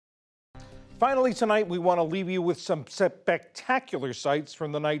Finally, tonight, we want to leave you with some spectacular sights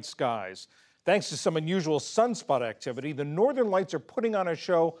from the night skies. Thanks to some unusual sunspot activity, the Northern Lights are putting on a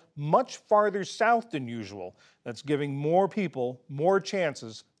show much farther south than usual. That's giving more people more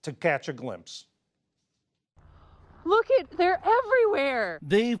chances to catch a glimpse. Look they're everywhere.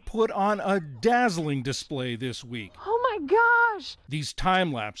 They've put on a dazzling display this week. Oh my gosh. These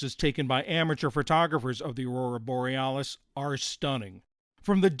time lapses taken by amateur photographers of the aurora borealis are stunning.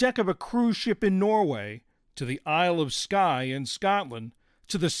 From the deck of a cruise ship in Norway, to the Isle of Skye in Scotland,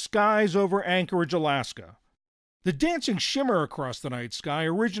 to the skies over Anchorage, Alaska. The dancing shimmer across the night sky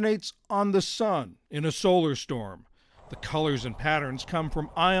originates on the sun in a solar storm. The colors and patterns come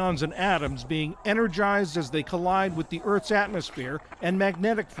from ions and atoms being energized as they collide with the Earth's atmosphere and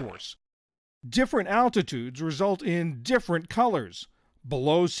magnetic force. Different altitudes result in different colors.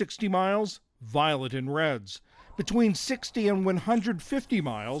 Below 60 miles, violet and reds. Between 60 and 150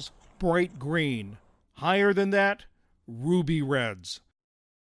 miles, bright green. Higher than that, ruby reds.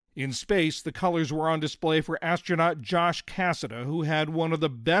 In space, the colors were on display for astronaut Josh Cassada, who had one of the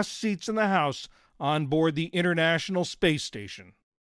best seats in the house on board the International Space Station.